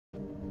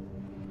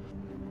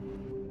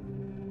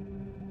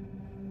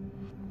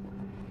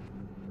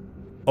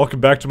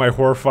Welcome back to my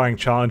horrifying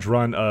challenge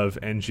run of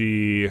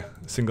Engi,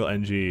 single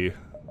Engi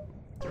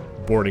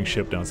boarding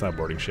ship. No, it's not a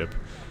boarding ship.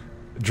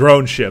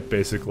 Drone ship,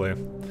 basically.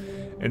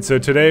 And so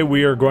today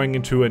we are going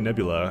into a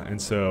nebula, and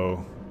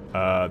so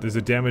there's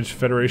a damaged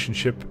Federation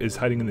ship is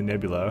hiding in the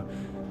nebula.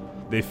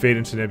 They fade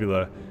into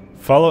nebula.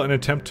 Follow and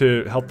attempt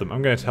to help them.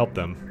 I'm going to help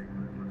them.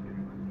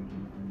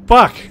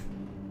 Fuck!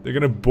 They're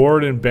going to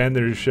board and ban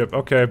their ship.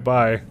 Okay,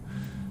 bye.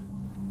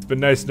 It's been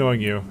nice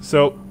knowing you.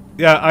 So,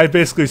 yeah, I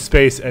basically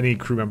space any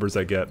crew members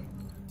I get.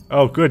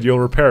 Oh, good, you'll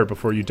repair it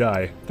before you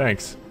die.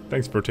 Thanks.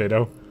 Thanks,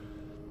 Potato.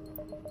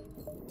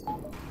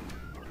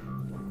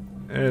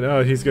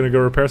 And, he's gonna go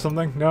repair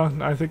something? No,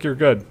 I think you're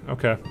good.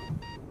 Okay.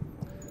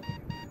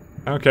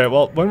 Okay,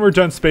 well, when we're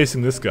done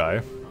spacing this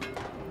guy...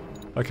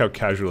 I like how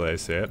casually I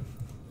say it.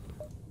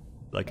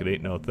 Like it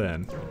ain't no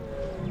thing.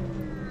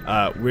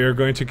 We're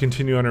going to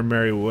continue on our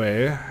merry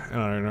way,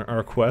 on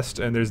our quest,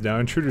 and there's now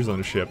intruders on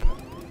the ship.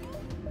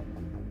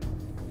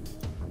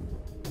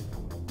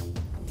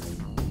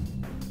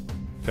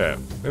 Okay,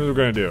 here's what we're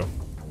gonna do.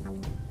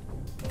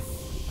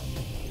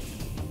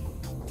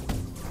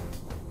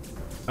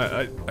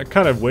 I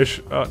kind of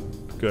wish. Oh,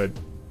 good.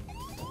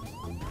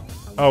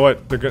 Oh,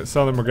 what?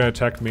 Some of them are gonna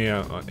attack me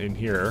in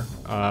here.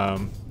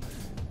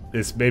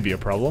 This may be a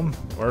problem,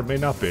 or it may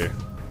not be.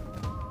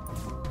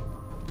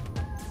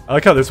 I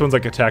like how this one's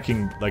like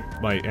attacking like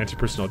my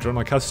anti-personnel drone.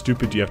 Like, how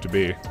stupid do you have to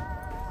be?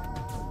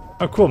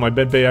 Oh, cool. My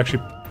med bay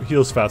actually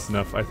heals fast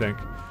enough, I think.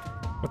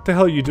 What the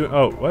hell are you doing?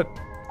 Oh, what?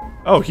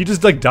 Oh, he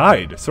just like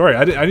died. Sorry,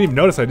 I didn't even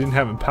notice I didn't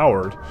have him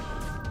powered.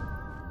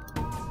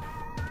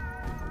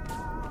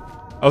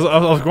 I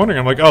was wondering.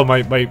 I'm like, oh,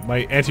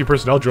 my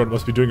anti-personnel drone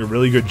must be doing a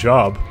really good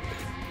job.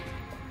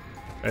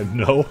 And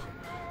no.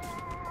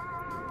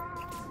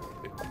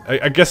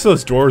 I guess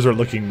those doors are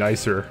looking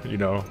nicer, you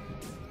know.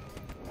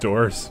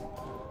 Doors.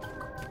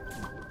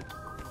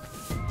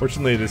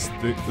 Fortunately, this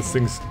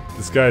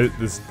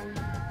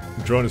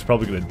drone is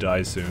probably gonna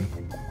die soon.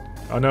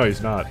 Oh no, he's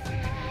not.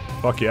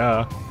 Fuck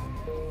yeah.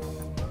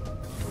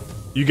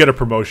 You get a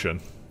promotion.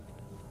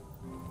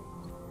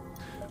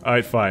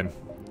 Alright, fine.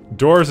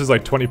 Doors is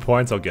like 20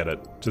 points, I'll get it.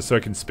 Just so I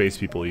can space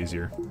people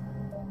easier.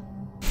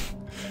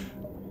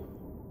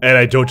 And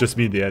I don't just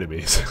mean the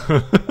enemies.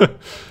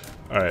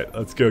 Alright,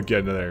 let's go get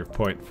another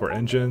point for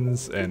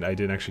engines. And I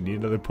didn't actually need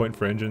another point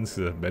for engines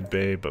because of med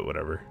bay, but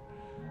whatever.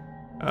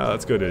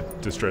 Let's go to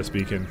Distress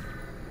Beacon.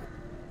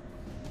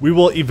 We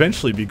will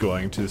eventually be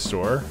going to the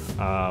store.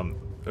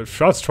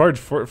 Shots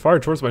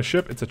fired towards my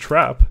ship. It's a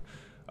trap.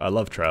 I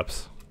love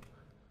traps.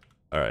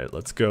 Alright,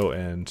 let's go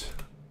and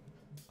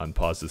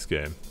unpause this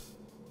game.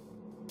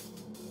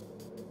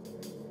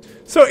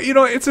 So, you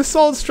know, it's a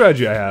solid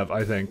strategy I have,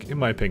 I think, in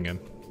my opinion.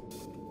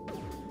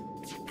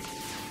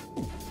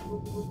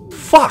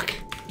 Fuck!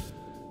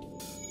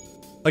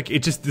 Like,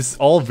 it just, this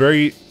all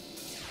very,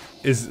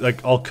 is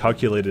like all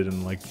calculated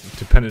and like,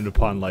 dependent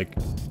upon like,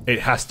 it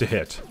has to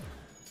hit.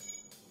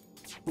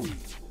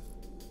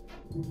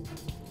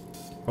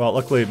 Well,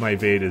 luckily my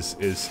evade is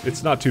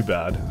it's not too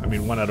bad. I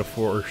mean, 1 out of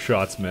 4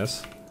 shots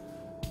miss.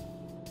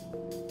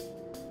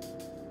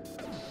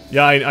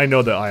 Yeah, I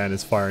know that Ion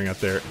is firing at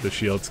the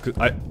shields. 'Cause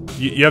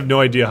you have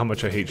no idea how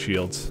much I hate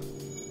shields.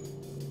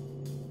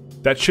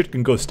 That shit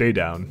can go stay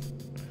down.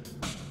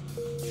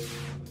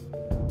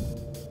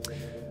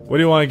 What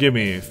do you want to give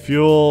me?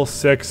 Fuel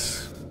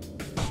 6,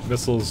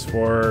 missiles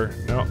 4.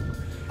 No.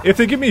 If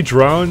they give me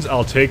drones,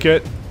 I'll take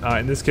it.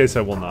 In this case,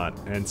 I will not.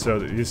 And so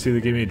you see,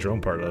 they gave me a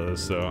drone part of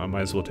this, so I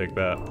might as well take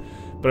that.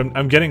 But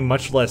I'm getting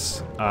much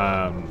less.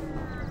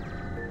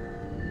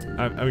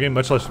 I'm getting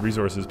much less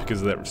resources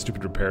because of that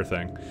stupid repair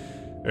thing.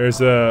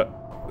 There's an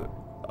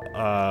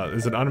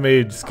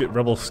unmade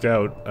rebel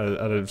scout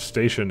at a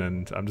station,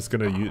 and I'm just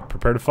gonna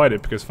prepare to fight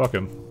it because fuck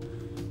him.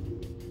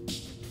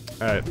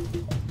 All right.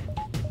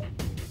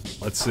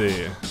 Let's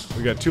see.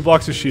 We got 2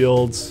 blocks of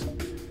shields.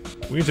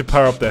 We need to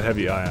power up that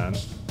heavy ion.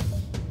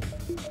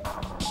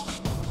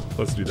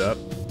 Let's do that.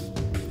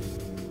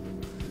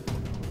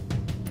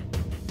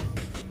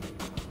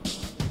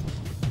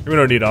 We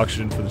don't need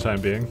oxygen for the time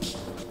being.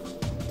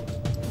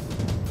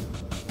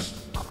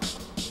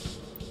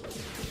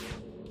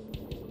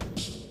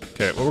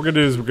 Okay, what we're gonna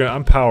do is we're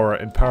gonna unpower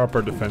it and power up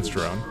our defense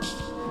drone.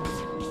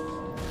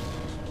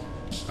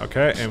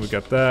 Okay, and we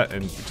got that,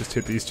 and just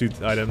hit these 2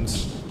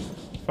 items.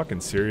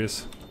 Fucking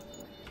serious.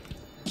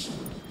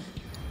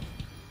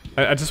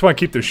 I just want to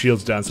keep their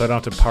shields down so I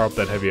don't have to power up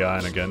that heavy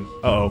ion again.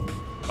 Uh-oh.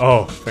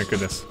 Oh, thank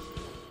goodness.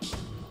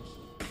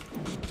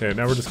 Okay,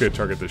 now we're just gonna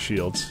target the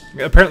shields.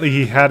 Apparently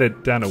he had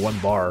it down to 1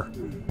 bar.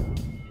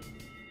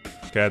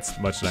 Okay, that's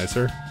much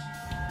nicer.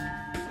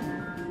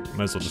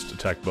 Might as well just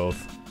attack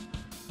both.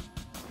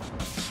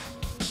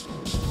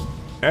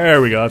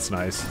 There we go, that's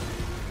nice.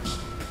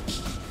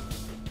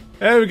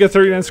 And we get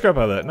 39 scrap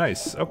out of that,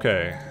 nice,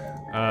 okay.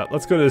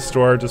 Let's go to the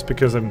store just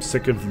because I'm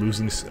sick of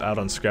losing out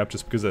on scrap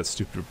just because of that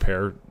stupid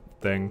repair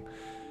thing.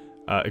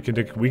 It can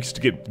take weeks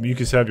to get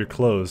mucus out of your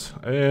clothes.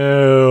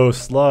 Ew,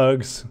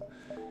 slugs.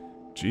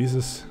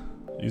 Jesus.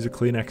 Use a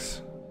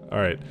Kleenex.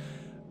 Alright.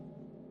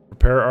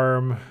 Repair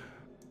arm.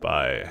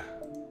 Buy.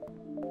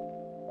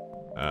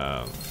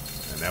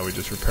 And now we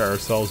just repair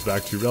ourselves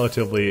back to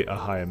relatively a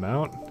high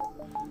amount.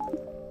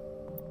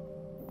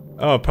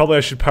 Oh, probably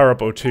I should power up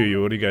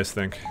O2. What do you guys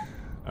think?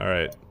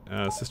 Alright.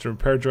 System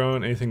repair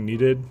drone. Anything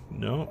needed?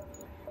 No.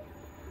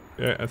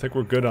 Yeah, I think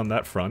we're good on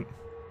that front.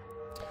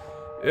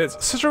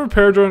 It's system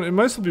repair drone. It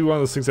might as well be one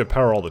of those things I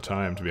power all the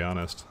time, to be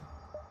honest.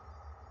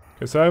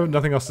 Okay, so I have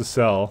nothing else to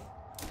sell.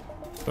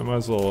 So I might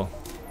as well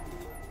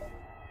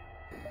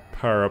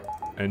power up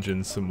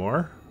engines some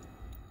more.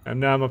 And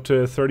now I'm up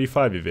to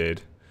 35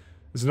 evade.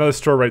 There's another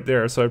store right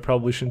there, so I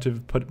probably shouldn't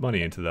have put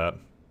money into that.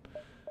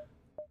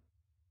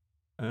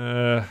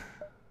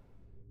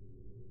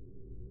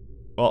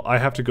 Well, I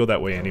have to go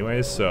that way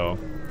anyways, so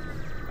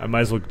I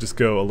might as well just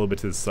go a little bit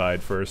to the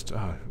side first.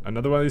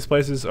 Another one of these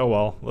places? Oh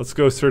well. Let's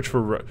go search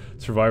for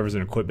survivors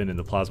and equipment in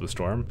the plasma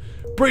storm.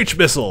 Breach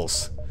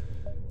missiles!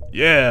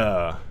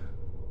 Yeah!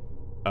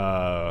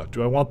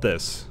 Do I want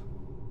this?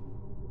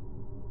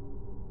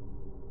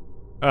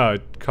 Oh,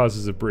 it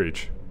causes a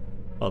breach.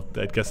 Well,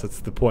 I guess that's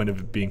the point of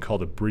it being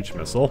called a breach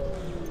missile.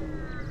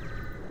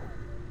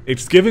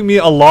 It's giving me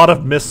a lot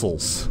of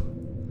missiles.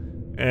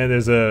 And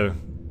there's a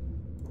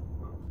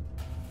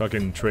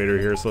fucking traitor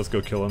here, so let's go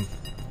kill him.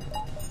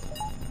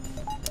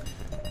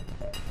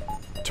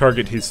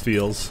 Target his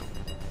feels.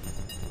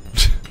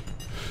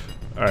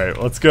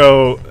 Alright, let's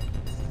go.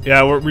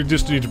 Yeah, we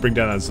just need to bring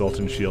down that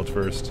Zoltan shield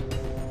first.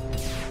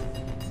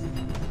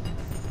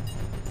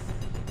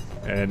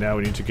 And now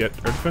we need to get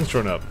our defense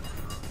drone up.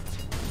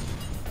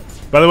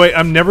 By the way,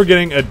 I'm never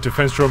getting a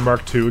defense drone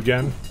Mark II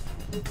again.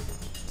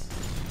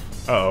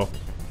 Uh-oh.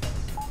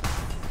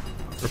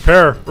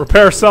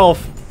 Repair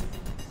self!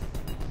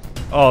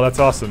 Oh, that's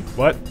awesome.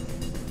 What?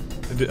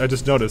 I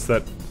just noticed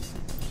that.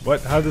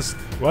 What? How this?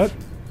 What?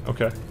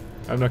 Okay.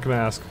 I'm not gonna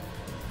ask.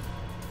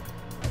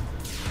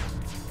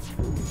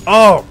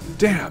 Oh,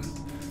 damn!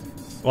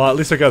 Well, at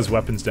least I got his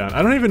weapons down.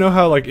 I don't even know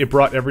how, like, it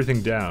brought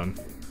everything down.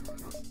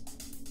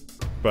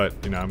 But,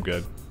 you know, I'm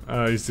good.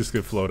 He's just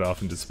gonna float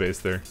off into space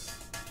there.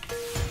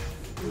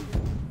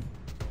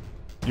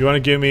 You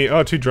wanna give me...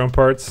 Oh, 2 drone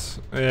parts?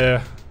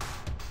 Yeah.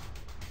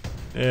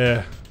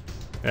 Yeah.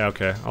 Yeah,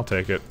 okay. I'll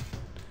take it.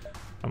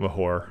 I'm a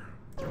whore.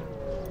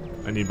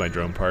 I need my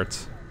drone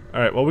parts.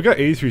 Alright, well we got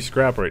 83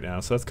 scrap right now,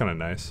 so that's kinda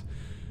nice.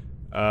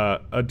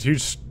 A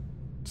huge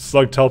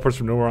slug teleports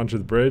from nowhere onto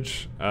the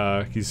bridge.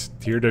 He's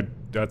here to...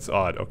 That's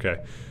odd, okay.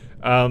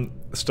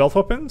 Stealth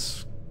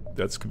weapons?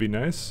 That could be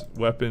nice.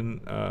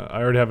 Weapon,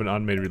 I already have an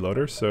automated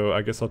reloader, so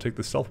I guess I'll take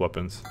the stealth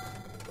weapons.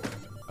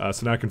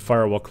 So now I can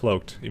fire while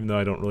cloaked, even though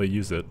I don't really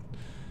use it.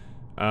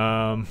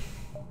 I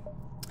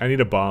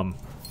need a bomb.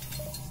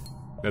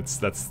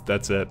 That's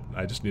it.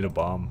 I just need a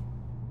bomb.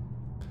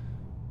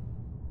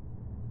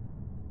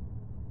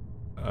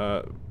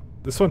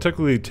 This one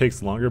technically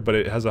takes longer, but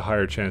it has a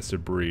higher chance to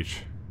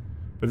breach.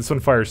 But this one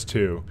fires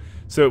 2.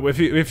 So if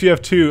you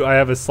have 2, I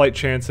have a slight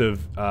chance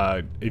of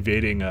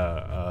evading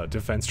a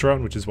defense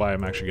drone, which is why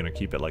I'm actually going to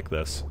keep it like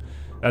this.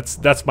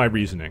 That's my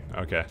reasoning.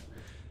 Okay,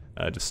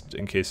 just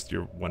in case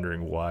you're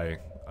wondering why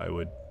I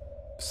would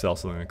sell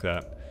something like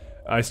that.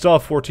 I still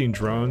have 14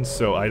 drones,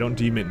 so I don't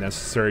deem it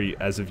necessary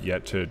as of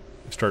yet to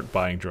start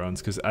buying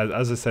drones, because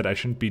as I said, I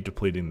shouldn't be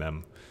depleting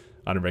them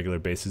on a regular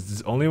basis.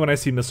 It's only when I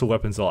see missile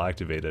weapons I'll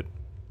activate it.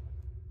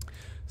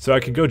 So I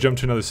can go jump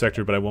to another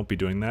sector, but I won't be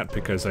doing that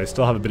because I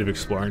still have a bit of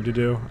exploring to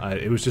do.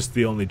 It was just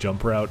the only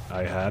jump route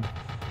I had.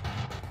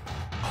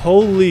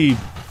 Holy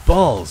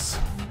balls!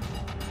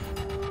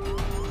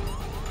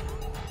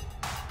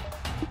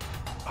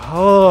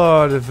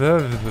 Oh,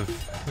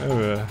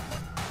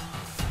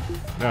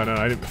 no,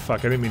 I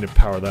didn't mean to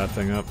power that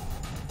thing up.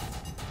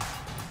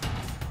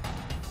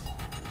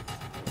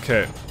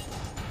 Okay.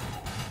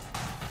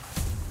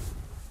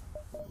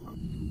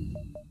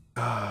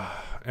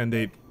 And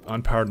they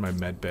unpowered my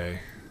med bay.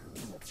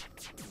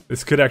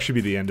 This could actually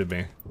be the end of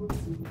me.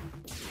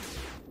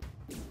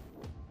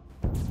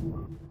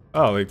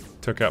 Oh, they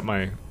took out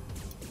my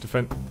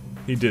defense.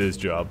 He did his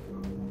job.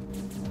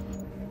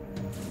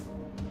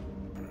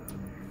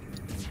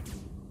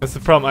 That's the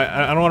problem.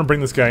 I don't want to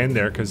bring this guy in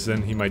there because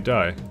then he might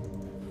die.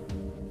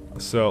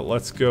 So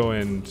let's go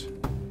and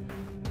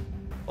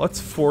let's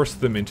force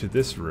them into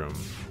this room.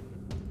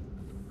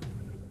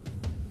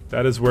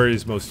 That is where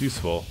he's most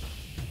useful.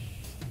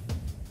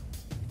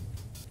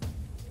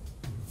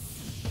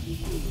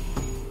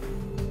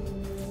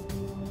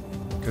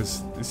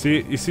 Because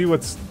you see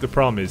what's the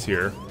problem is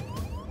here.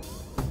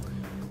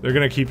 They're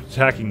gonna keep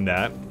attacking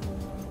that,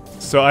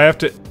 so I have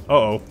to.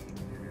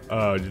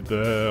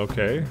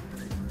 Okay.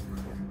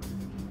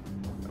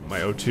 My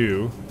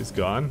O2 is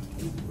gone.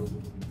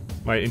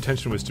 My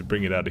intention was to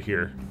bring it out of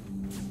here.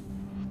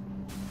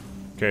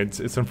 Okay,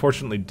 it's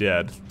unfortunately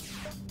dead.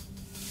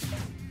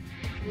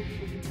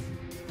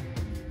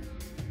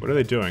 What are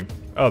they doing?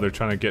 Oh, they're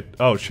trying to get.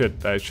 Oh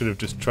shit! I should have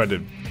just tried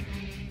to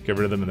get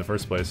rid of them in the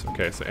first place.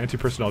 Okay, so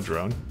anti-personnel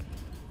drone,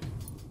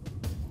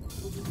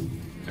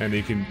 and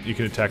you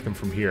can attack them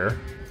from here.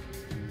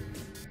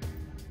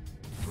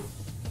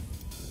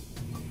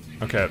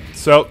 Okay,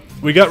 so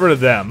we got rid of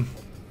them.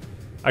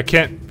 I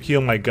can't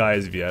heal my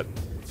guys yet.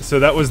 So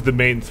that was the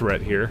main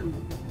threat here.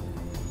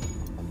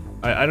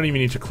 I don't even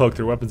need to cloak.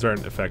 Their weapons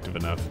aren't effective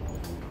enough.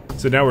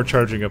 So now we're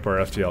charging up our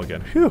FTL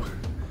again. Whew.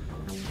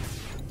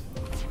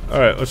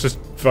 Alright, let's just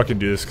fucking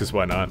do this, because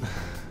why not?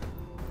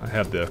 I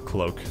have the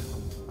cloak.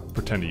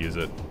 Pretend to use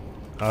it.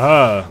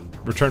 Ah!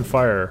 Return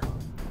fire.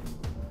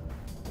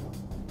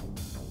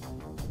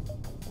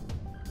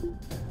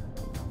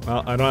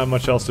 Well, I don't have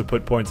much else to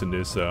put points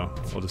into, so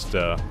we'll just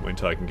wait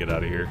until I can get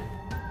out of here.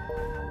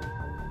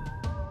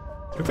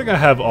 I think I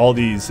have all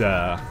these,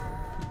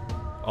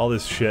 all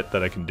this shit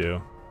that I can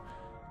do.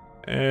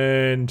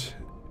 And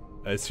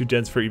it's too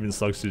dense for even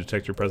slugs to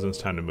detect your presence.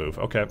 Time to move.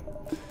 Okay.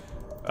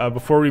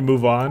 Before we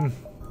move on,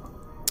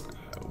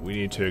 we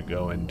need to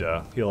go and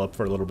heal up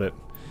for a little bit.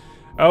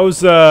 That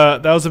was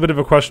a bit of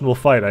a questionable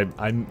fight.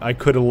 I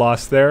could have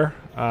lost there,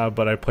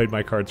 but I played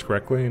my cards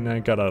correctly and I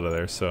got out of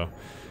there. So,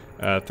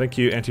 thank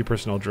you,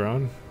 anti-personnel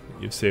drone.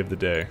 You've saved the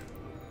day.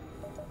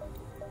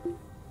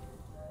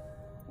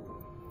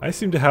 I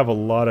seem to have a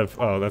lot of...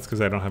 Oh, that's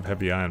because I don't have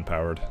heavy ion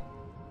powered.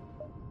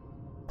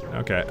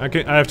 Okay,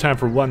 I have time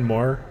for one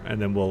more,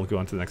 and then we'll go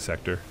on to the next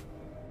sector.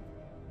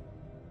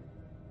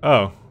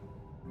 Oh.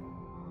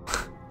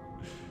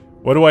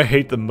 What do I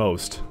hate the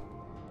most?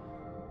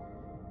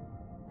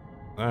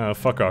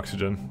 Fuck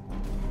oxygen.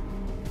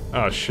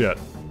 Oh, shit.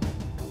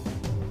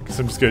 Guess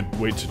I'm just gonna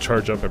wait to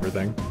charge up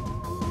everything.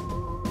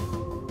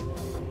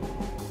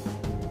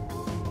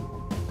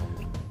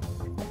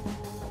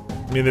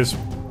 I mean, there's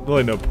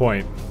really no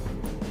point.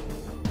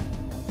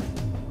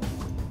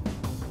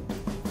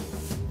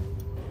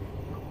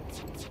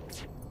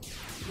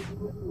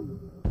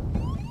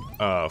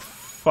 Oh,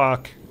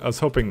 fuck. I was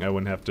hoping I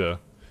wouldn't have to...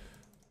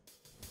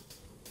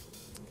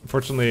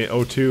 Unfortunately,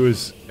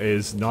 O2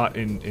 is not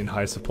in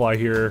high supply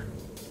here.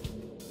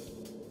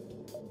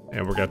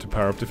 And we're going to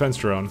power up defense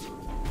drone.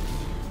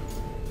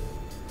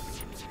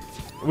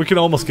 We can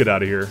almost get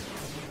out of here.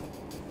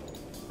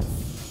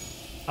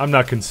 I'm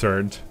not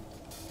concerned.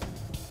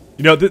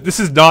 You know, this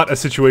is not a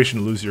situation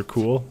to lose your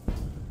cool.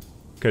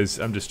 Because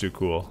I'm just too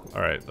cool.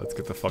 Alright, let's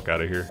get the fuck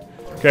out of here.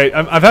 Okay,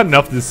 I've had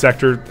enough of this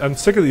sector. I'm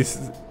sick of these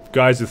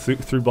guys with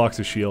 3 blocks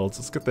of shields.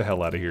 Let's get the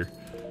hell out of here.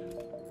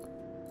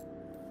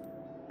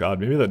 God,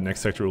 maybe the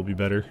next sector will be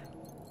better.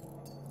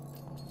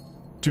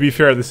 To be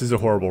fair, this is a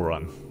horrible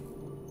run.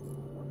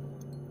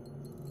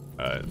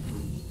 Alright.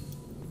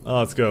 Oh,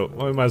 let's go.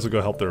 Well, we might as well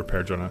go help the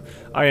repair drone.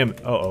 I am...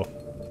 Uh-oh.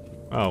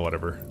 Oh,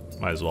 whatever.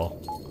 Might as well.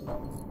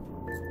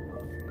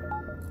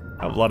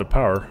 I have a lot of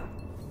power.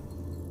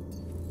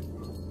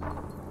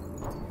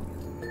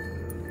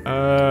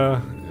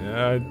 Yeah,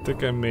 I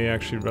think I may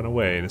actually run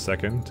away in a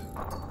second.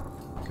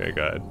 Okay,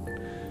 go ahead.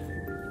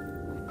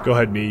 Go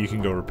ahead, me. You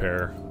can go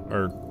repair.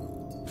 Or...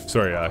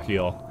 Sorry,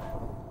 heal.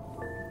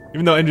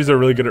 Even though Engis are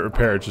really good at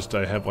repair, it's just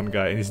I have one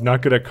guy and he's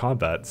not good at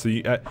combat. So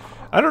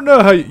I don't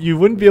know how you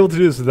wouldn't be able to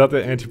do this without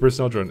the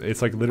anti-personnel drone.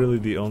 It's like literally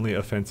the only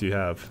offense you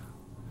have.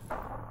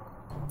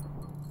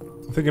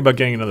 I'm thinking about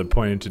getting another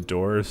point into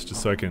doors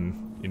just so I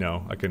can, you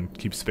know, I can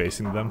keep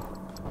spacing them.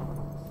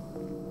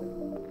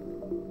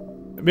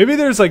 Maybe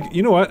there's like,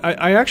 you know what?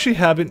 I actually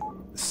haven't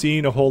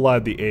seen a whole lot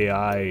of the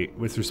AI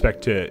with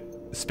respect to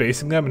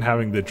spacing them and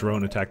having the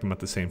drone attack them at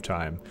the same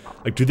time.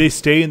 Like, do they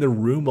stay in the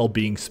room while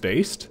being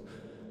spaced?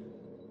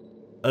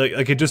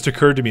 Like it just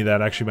occurred to me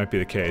that actually might be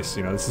the case.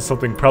 You know, this is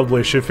something probably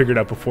I should have figured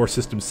out before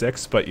System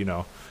 6, but you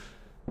know,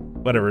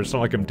 whatever, it's not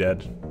like I'm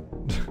dead.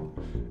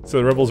 So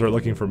the rebels are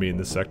looking for me in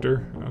this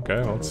sector.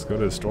 Okay, well, let's go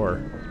to the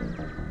store.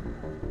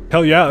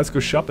 Hell yeah, let's go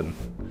shopping.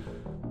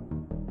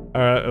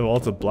 Well,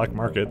 it's a black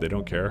market, they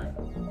don't care.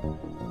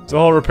 It's a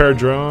whole repair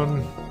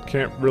drone.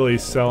 Can't really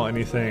sell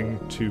anything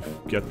to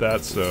get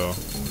that, so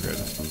we're gonna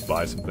just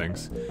buy some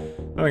things.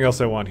 Nothing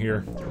else I want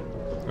here.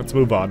 Let's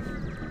move on.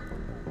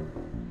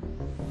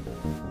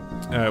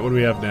 Alright, what do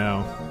we have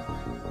now?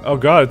 Oh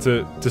god, it's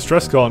a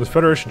distress call and his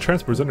Federation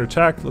transport is under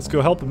attack. Let's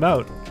go help him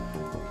out.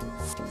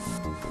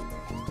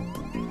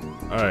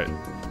 Alright,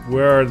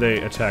 where are they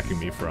attacking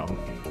me from?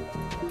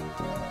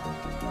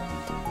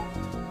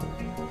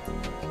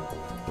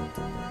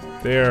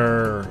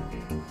 They're...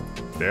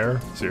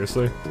 there?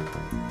 Seriously?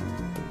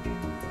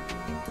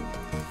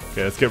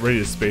 Okay, let's get ready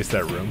to space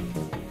that room.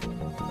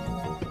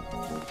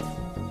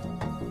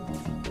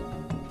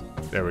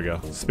 There we go,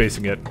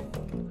 spacing it.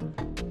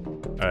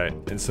 Alright,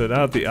 and so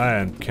now that the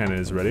ion cannon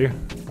is ready.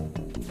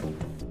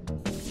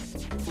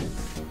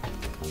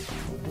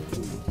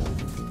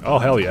 Oh,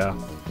 hell yeah.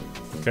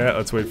 Okay,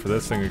 let's wait for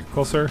this thing to get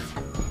closer.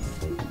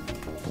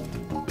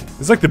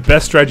 It's like the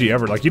best strategy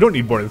ever. Like, you don't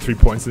need more than 3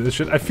 points in this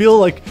shit. I feel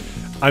like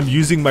I'm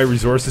using my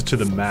resources to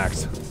the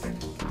max.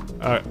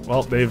 Alright,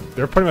 well, they're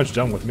pretty much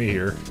done with me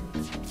here.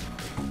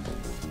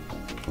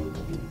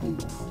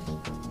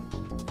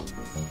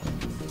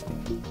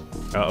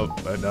 Uh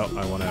oh, no,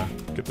 I want to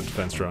get the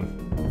defense drone.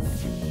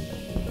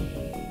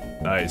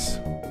 Nice.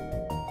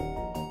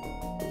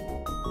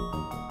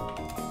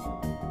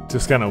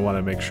 Just kind of want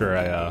to make sure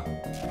I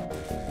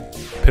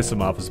piss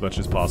him off as much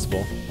as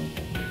possible.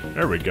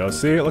 There we go.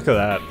 See, look at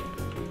that.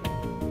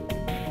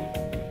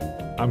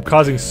 I'm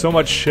causing so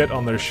much shit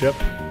on their ship.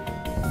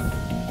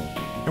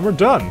 And we're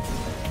done.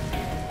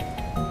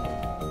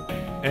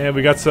 And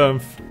we got some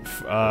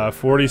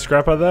 40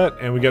 scrap out of that,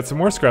 and we got some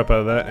more scrap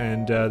out of that,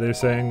 and they're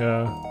saying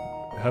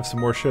have some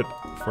more shit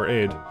for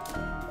aid.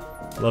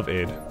 Love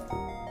aid.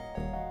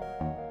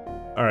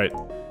 Alright.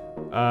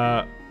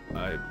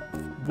 I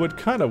would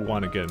kind of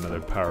want to get another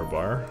power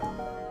bar.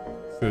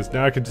 Because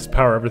now I can just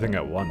power everything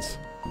at once.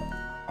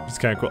 Which is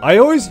kind of cool. I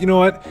always, you know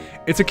what?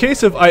 It's a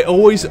case of I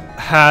always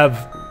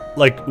have,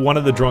 like, one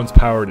of the drones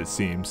powered, it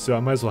seems. So I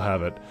might as well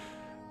have it.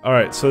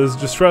 Alright, so there's a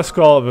distress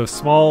call of a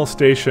small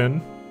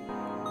station.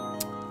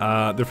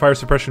 Their fire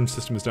suppression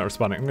system is not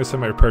responding. I'm going to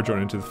send my repair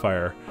drone into the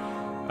fire.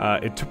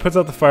 It puts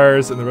out the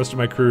fires, and the rest of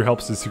my crew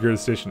helps to secure the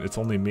station. It's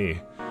only me.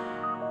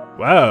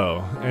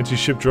 Wow,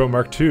 anti-ship drone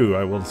Mark II.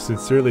 I will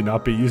sincerely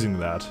not be using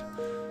that.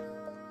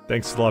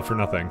 Thanks a lot for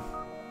nothing.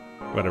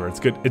 Whatever, it's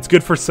good. It's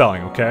good for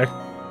selling, okay?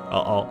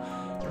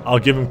 I'll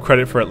give him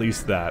credit for at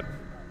least that.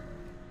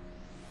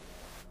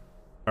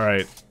 All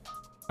right.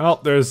 Well,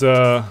 there's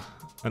an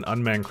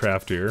unmanned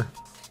craft here,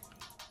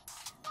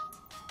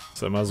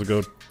 so I might as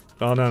well go.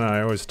 Oh no,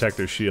 I always attack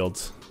their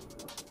shields.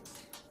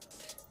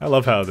 I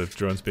love how the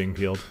drone's being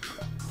peeled.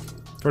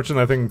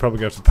 Fortunately, I think I'm probably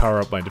gonna have to power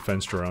up my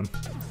defense drone.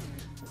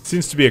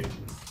 Seems to be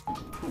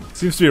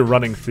a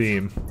running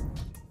theme.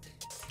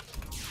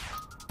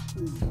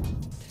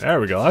 There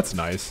we go. That's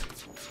nice.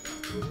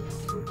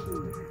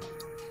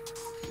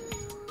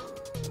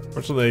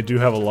 Fortunately, they do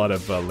have a lot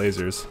of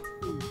lasers.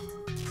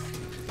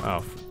 Oh,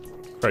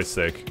 for Christ's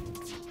sake!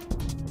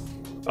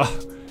 Oh,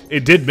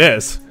 it did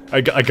miss.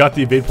 I got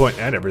the evade point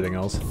and everything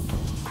else.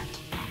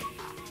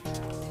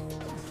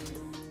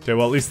 Okay,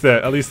 well at least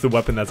the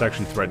weapon that's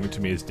actually threatening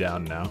to me is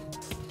down now.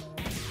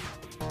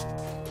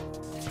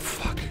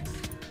 Fuck.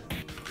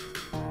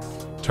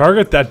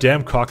 Target that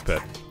damn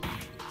cockpit.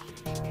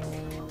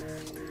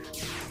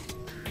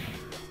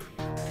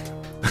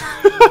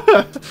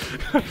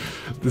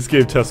 This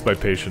game tests my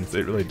patience.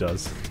 It really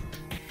does.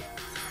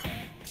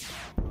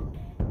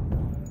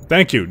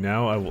 Thank you.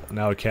 Now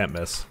I can't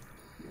miss.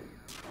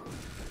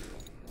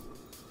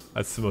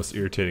 That's the most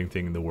irritating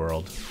thing in the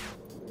world.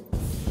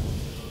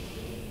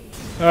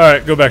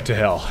 Alright, go back to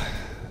hell.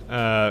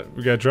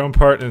 We got a drone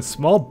part and a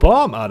small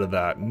bomb out of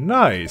that.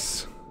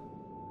 Nice.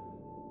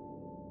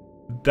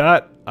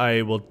 That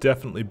I will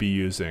definitely be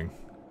using.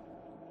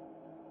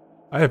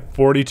 I have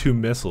 42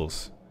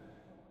 missiles.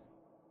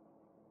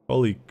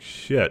 Holy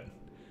shit.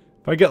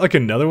 If I get like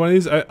another one of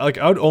these, I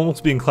would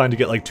almost be inclined to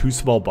get like 2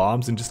 small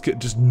bombs and just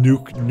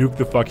nuke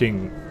the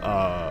fucking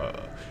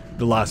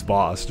the last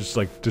boss,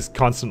 just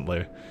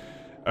constantly.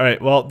 All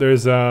right, well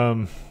there's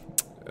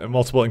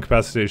multiple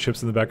incapacitated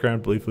ships in the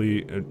background.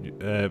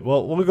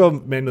 Well, we'll go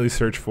manually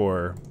search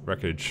for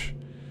wreckage.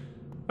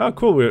 Oh,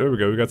 cool. There we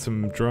go. We got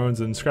some drones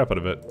and scrap out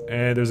of it.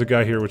 And there's a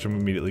guy here, which I'm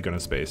immediately going to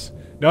space.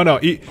 No,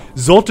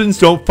 Zoltans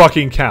don't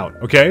fucking count,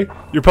 okay?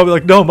 You're probably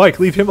like, no, Mike,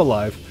 leave him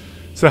alive.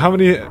 So how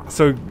many...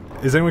 So,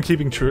 is anyone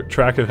keeping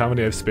track of how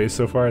many I've spaced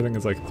so far? I think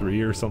it's like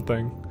 3 or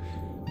something.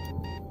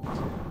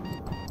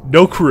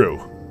 No crew.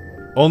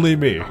 Only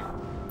me.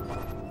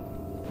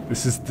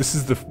 This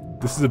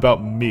is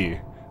about me.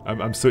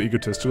 I'm so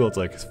egotistical, it's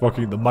like, it's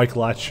fucking the Mike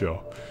Latch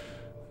show.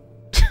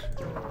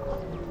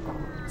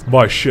 It's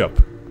my ship.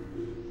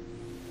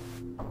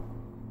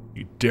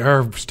 You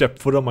dare step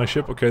foot on my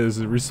ship? Okay, there's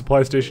a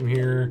resupply station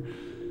here.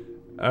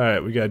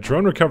 Alright, we got a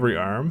drone recovery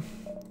arm,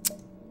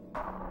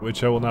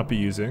 which I will not be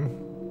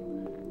using.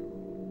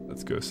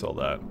 Let's go sell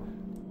that.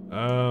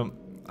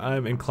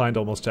 I'm inclined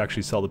almost to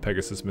actually sell the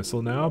Pegasus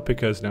missile now,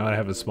 because now I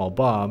have a small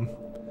bomb.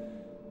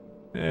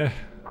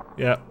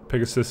 Yeah,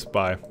 Pegasus,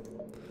 bye.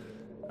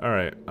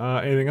 Alright,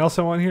 anything else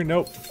I want here?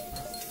 Nope.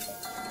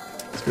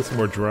 Let's get some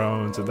more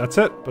drones, and that's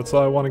it. That's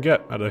all I want to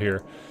get out of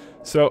here.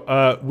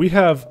 So, we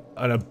have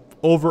an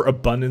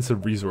overabundance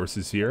of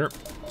resources here,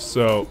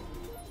 so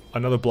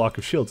another block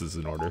of shields is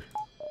in order.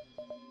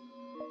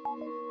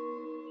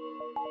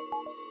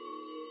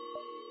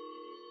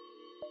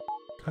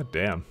 God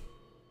damn.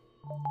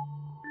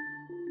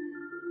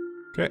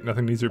 Okay,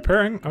 nothing needs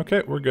repairing.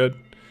 Okay, we're good.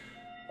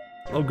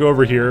 I'll go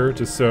over here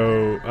just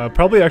so...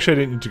 probably actually I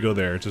didn't need to go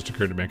there. It just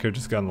occurred to me. I could have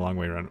just gone the long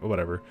way around. Oh,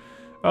 whatever.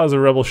 Oh, there's a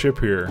rebel ship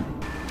here.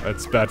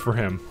 That's bad for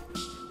him.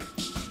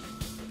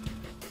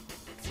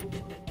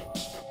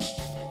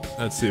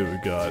 Let's see what we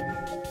got.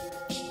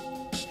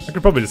 I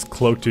could probably just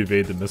cloak to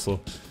evade the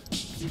missile.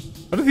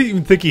 I don't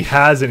even think he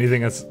has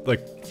anything that's,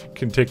 like,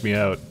 can take me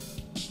out.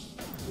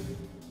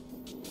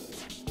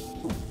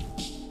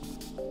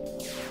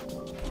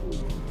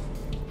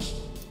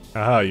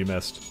 Aha, you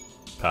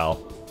missed,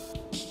 pal.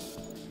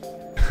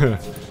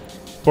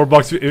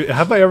 $4.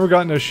 Have I ever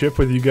gotten a ship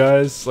with you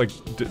guys? Like,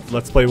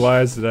 Let's Play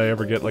wise, did I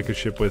ever get like a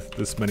ship with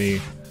this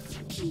many?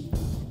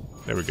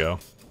 There we go.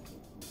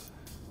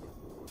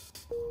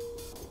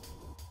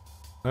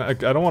 I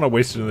don't want to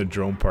waste it in the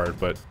drone part,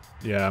 but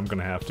yeah, I'm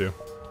gonna have to.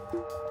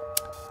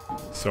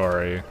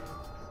 Sorry.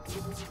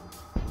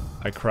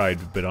 I cried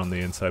a bit on the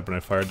inside when I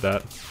fired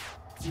that.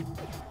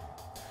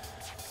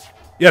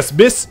 Yes,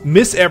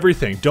 miss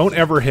everything. Don't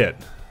ever hit.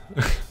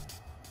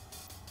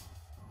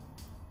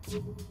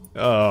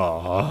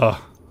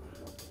 Oh.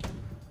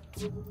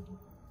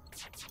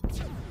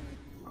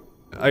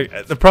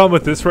 The problem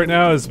with this right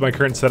now is my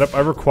current setup.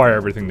 I require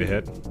everything to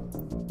hit.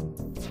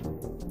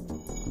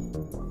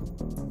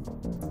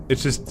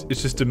 It's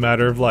just a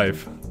matter of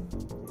life.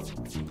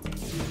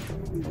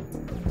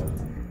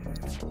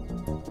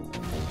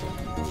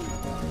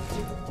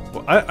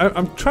 Well,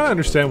 I'm trying to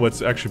understand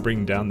what's actually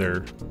bringing down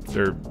their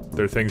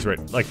things, right?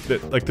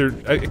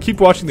 I keep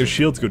watching their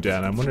shields go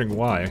down. I'm wondering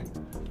why.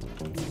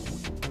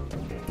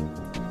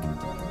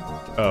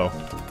 Oh.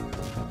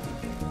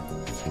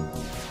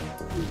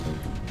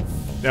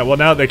 Yeah, well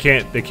now they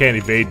can't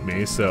evade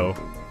me, so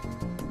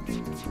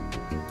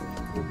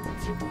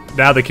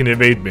now they can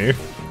evade me.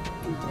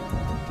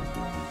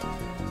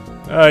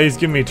 He's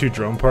giving me 2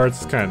 drone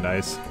parts. It's kind of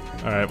nice.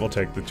 All right, we'll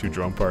take the 2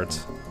 drone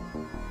parts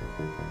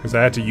because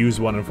I had to use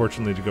one,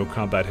 unfortunately, to go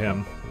combat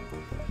him.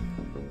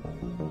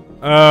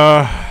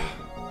 I'm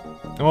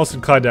also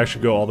inclined to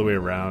actually go all the way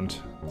around.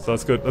 So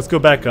let's go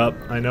back up.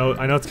 I know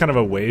it's kind of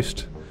a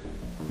waste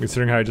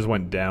considering how I just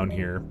went down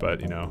here, but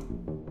you know.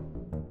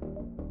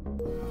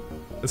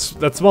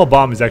 That small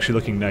bomb is actually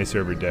looking nicer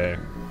every day.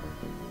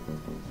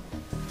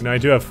 You know, I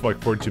do have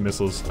like 42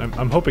 missiles.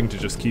 I'm hoping to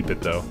just keep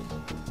it though.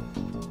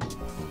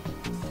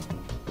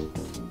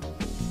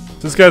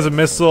 So this guy's a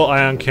missile,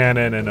 ion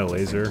cannon, and a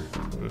laser.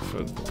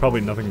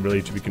 Probably nothing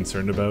really to be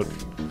concerned about.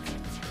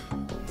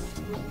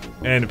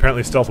 And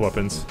apparently stealth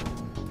weapons.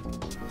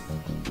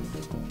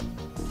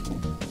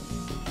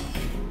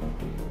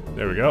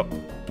 There we go.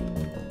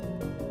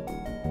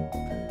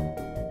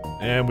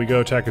 And we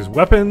go attack his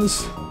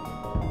weapons.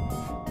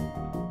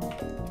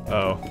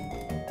 Oh.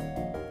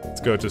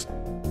 Let's go just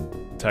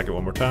attack it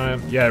one more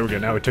time. Yeah, there we go.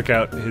 Now we took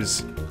out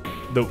his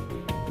the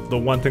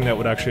one thing that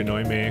would actually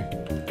annoy me.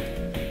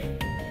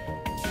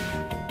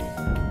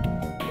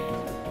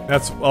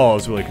 That's all I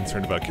was really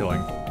concerned about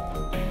killing.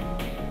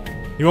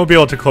 He won't be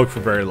able to cloak for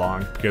very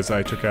long because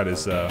I took out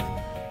his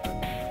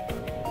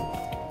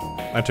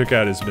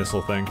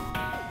missile thing.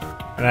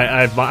 And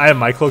I have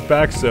my cloak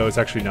back, so it's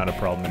actually not a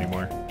problem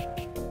anymore.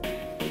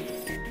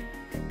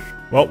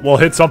 Well, we'll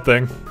hit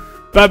something.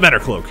 Bad matter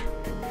cloak.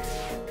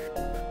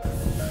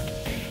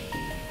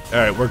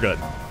 Alright, we're good.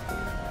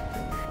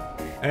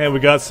 And we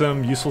got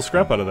some useful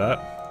scrap out of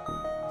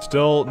that.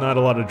 Still not a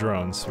lot of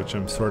drones, which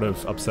I'm sort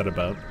of upset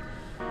about.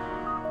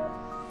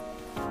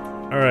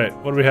 Alright,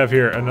 what do we have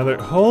here? Another...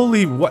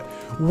 Holy...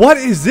 What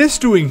is this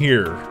doing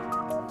here?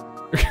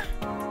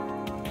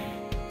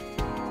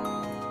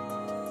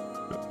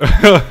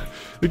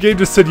 The game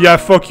just said, yeah,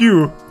 fuck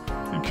you.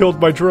 You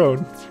killed my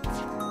drone.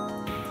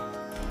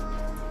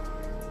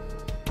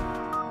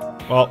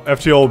 Well,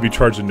 FTL will be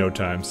charged in no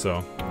time,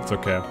 so it's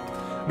okay.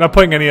 I'm not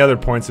putting any other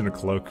points in a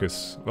cloak,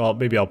 because... Well,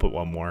 maybe I'll put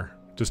one more.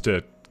 Just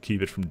to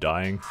keep it from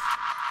dying.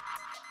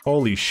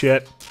 Holy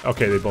shit.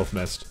 Okay, they both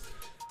missed.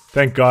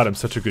 Thank God I'm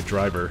such a good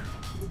driver.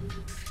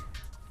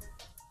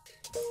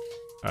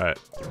 Alright.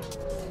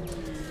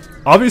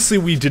 Obviously,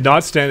 we did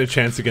not stand a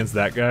chance against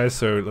that guy,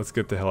 so let's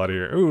get the hell out of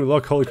here. Ooh,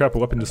 look, holy crap, a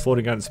weapon just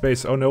floating out in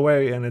space. Oh, no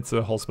way, and it's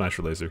a hull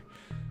smasher laser.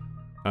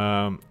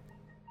 You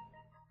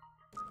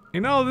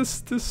know,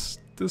 this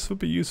would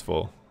be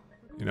useful.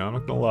 You know, I'm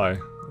not gonna lie.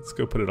 Let's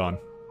go put it on.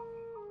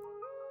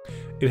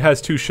 It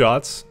has 2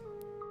 shots.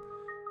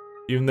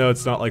 Even though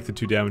it's not like the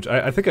 2 damage.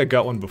 I think I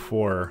got one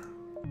before.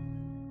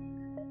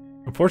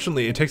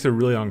 Unfortunately, it takes a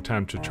really long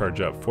time to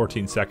charge up.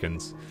 14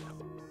 seconds.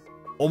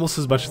 Almost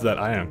as much as that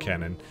ion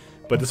cannon.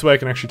 But this way I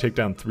can actually take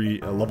down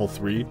level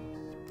 3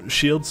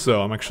 shields,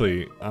 so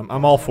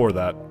I'm all for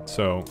that.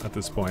 So, at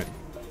this point,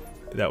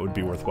 that would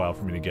be worthwhile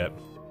for me to get.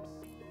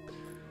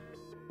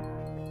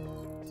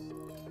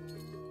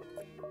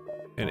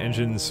 And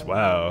engines,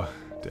 wow.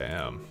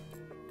 Damn.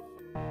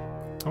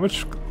 How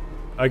much?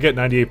 I get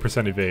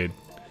 98% evade.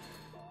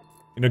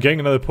 You know, getting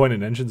another point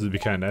in engines would be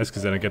kind of nice,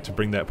 because then I get to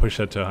bring that, push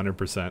that to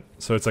 100%.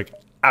 So it's like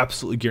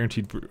absolutely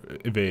guaranteed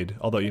evade.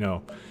 Although, you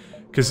know,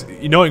 because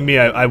knowing me,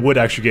 I would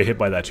actually get hit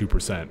by that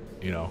 2%.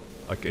 You know,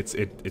 like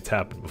it's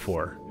happened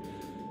before.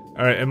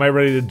 All right, am I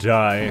ready to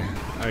die?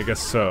 I guess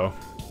so.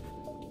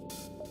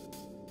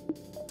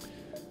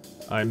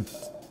 I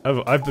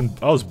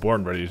was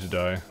born ready to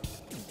die.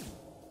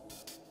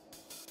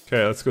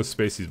 Okay, let's go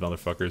space these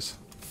motherfuckers.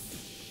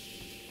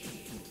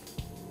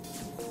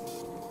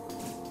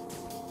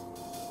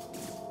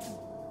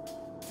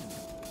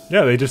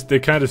 Yeah, they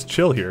kind of just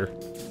chill here.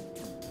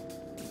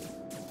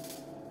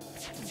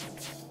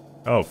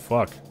 Oh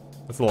fuck,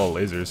 that's a lot of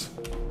lasers.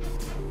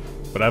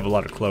 But I have a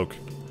lot of cloak,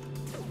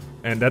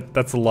 and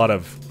that's a lot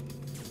of.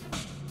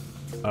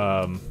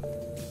 I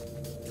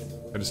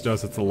just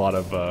noticed that's a lot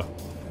of.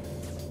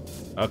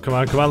 Oh come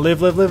on, live!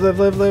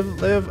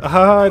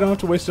 Haha! I don't have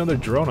to waste another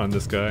drone on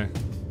this guy.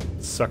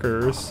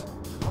 Suckers.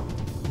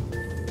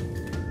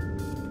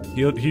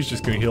 He's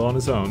just gonna heal on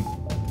his own.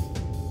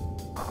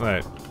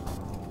 Alright.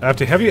 I have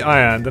to heavy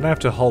ion, then I have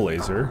to hull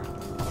laser.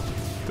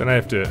 Then I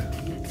have to...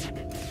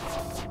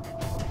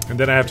 And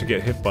then I have to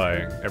get hit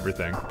by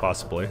everything,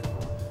 possibly.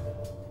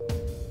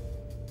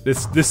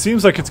 This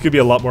seems like it's gonna be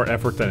a lot more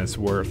effort than it's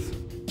worth.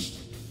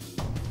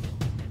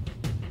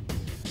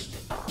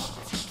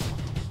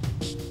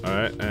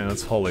 Alright, and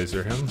let's hull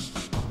laser him.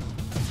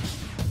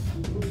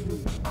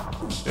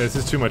 Yeah, this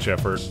is too much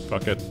effort.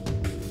 Fuck it.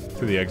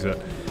 To the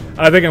exit.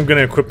 I think I'm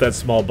gonna equip that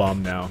small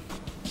bomb now.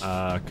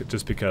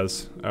 Just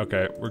because.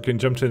 Okay, we can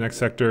jump to the next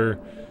sector.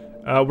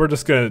 We're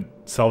just gonna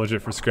salvage it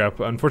for scrap.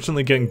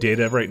 Unfortunately, getting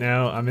data right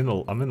now, I'm in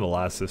the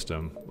last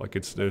system. Like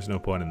there's no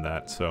point in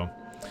that. So,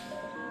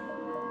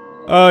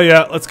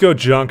 yeah, let's go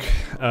junk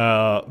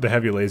the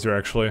heavy laser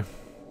actually,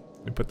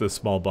 and put the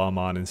small bomb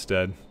on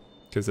instead,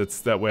 because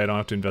it's that way I don't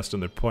have to invest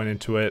another point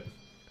into it,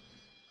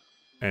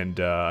 and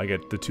I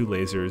get the 2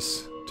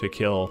 lasers to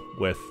kill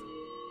with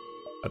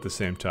at the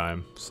same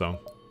time. So.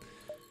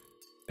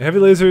 Heavy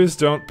lasers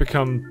don't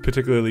become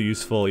particularly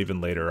useful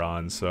even later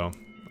on, so...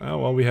 Oh,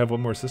 well, we have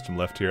one more system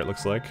left here, it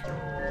looks like.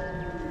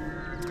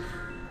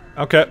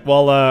 Okay,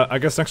 well, I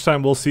guess next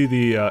time we'll see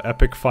the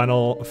epic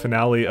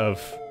finale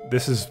of...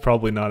 This is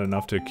probably not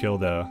enough to kill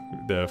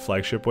the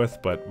flagship with,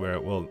 but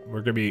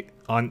we're gonna be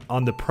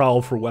on the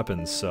prowl for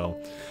weapons,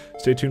 so...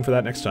 Stay tuned for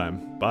that next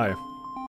time. Bye.